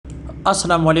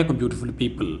Assalamu alaikum beautiful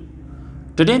people.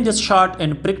 Today in this short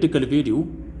and practical video,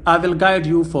 I will guide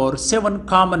you for 7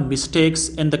 common mistakes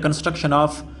in the construction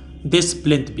of this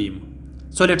plinth beam.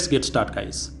 So let's get started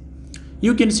guys.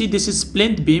 You can see this is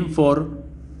plinth beam for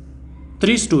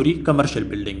 3-story commercial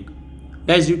building.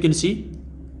 Guys, you can see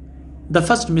the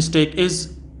first mistake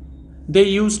is they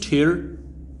used here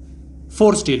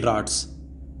 4 steel rods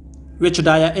which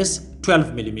dia is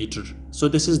 12 millimeter. So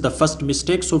this is the first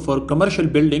mistake. So for commercial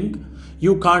building,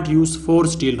 you can't use 4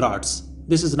 steel rods.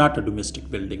 This is not a domestic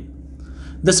building.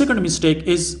 The second mistake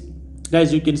is,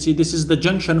 guys, you can see this is the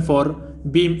junction for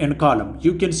beam and column.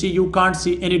 You can see you can't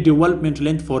see any development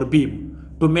length for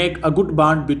beam to make a good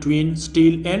bond between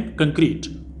steel and concrete.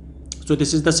 So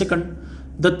this is the second.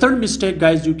 The third mistake,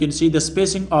 guys, you can see the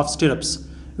spacing of stirrups,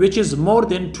 which is more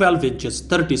than 12 inches,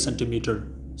 30 centimeter.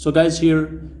 So guys,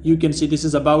 here you can see this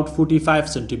is about 45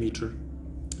 centimeter,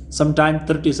 sometime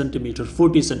 30 centimeter,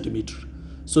 40 centimeter.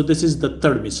 So this is the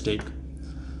third mistake.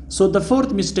 So the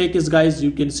fourth mistake is, guys,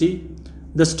 you can see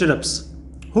the stirrups.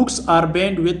 Hooks are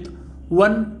bent with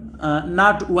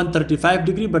not 135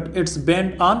 degree, but it's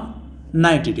bent on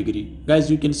 90 degree. Guys,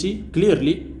 you can see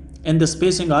clearly, and the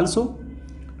spacing also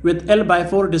with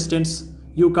L/4 distance,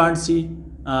 you can't see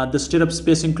the stirrup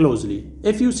spacing closely.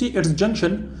 If you see its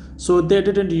junction, so they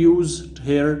didn't use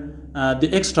here the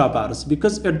extra bars,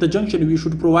 because at the junction we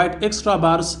should provide extra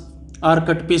bars or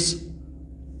cut piece,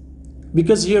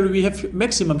 because here we have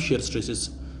maximum shear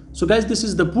stresses. So guys, this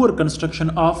is the poor construction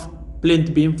of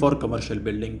plinth beam for commercial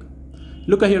building.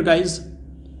 Look here guys.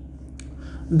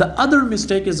 The other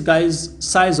mistake is, guys,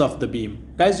 size of the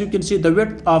beam. Guys, you can see the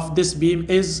width of this beam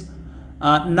is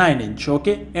 9 inch,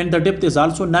 okay, and the depth is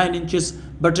also 9 inches.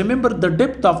 But remember, the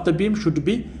depth of the beam should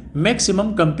be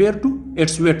maximum compared to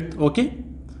its width, okay.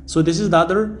 So this is the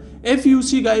other. If you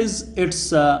see, guys,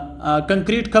 it's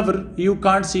concrete cover, you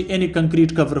can't see any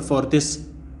concrete cover for this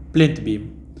plinth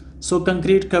beam. So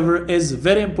concrete cover is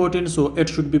very important, so it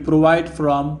should be provided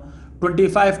from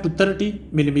 25 to 30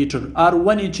 millimeter, or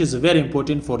 1 inch is very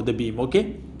important for the beam,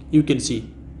 okay. You can see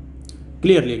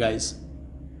clearly, guys.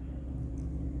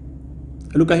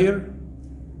 Look here.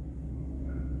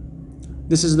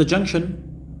 This is the junction.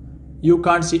 You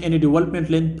can't see any development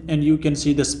length, and you can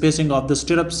see the spacing of the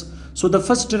stirrups. So the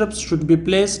first stirrups should be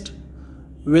placed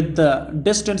with the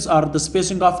distance or the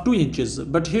spacing of 2 inches.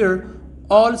 But here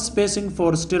all spacing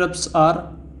for stirrups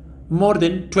are more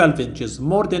than 12 inches,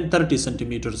 more than 30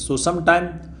 centimeters. So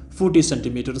sometime 40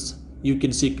 centimeters, you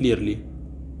can see clearly.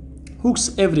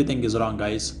 Hooks, everything is wrong,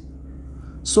 guys.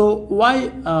 So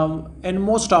why in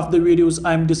most of the videos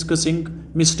I'm discussing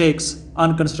mistakes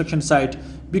on construction site?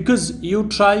 Because you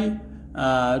try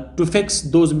to fix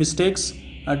those mistakes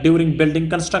during building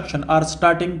construction or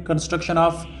starting construction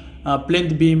of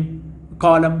plinth beam,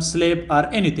 column, slab, or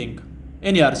anything,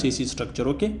 any RCC structure,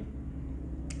 okay.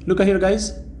 Look here,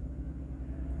 guys.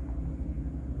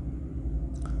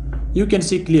 You can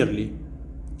see clearly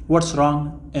what's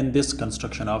wrong in this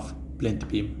construction of plinth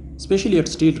beam, especially at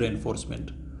steel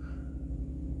reinforcement.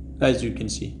 Guys, you can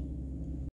see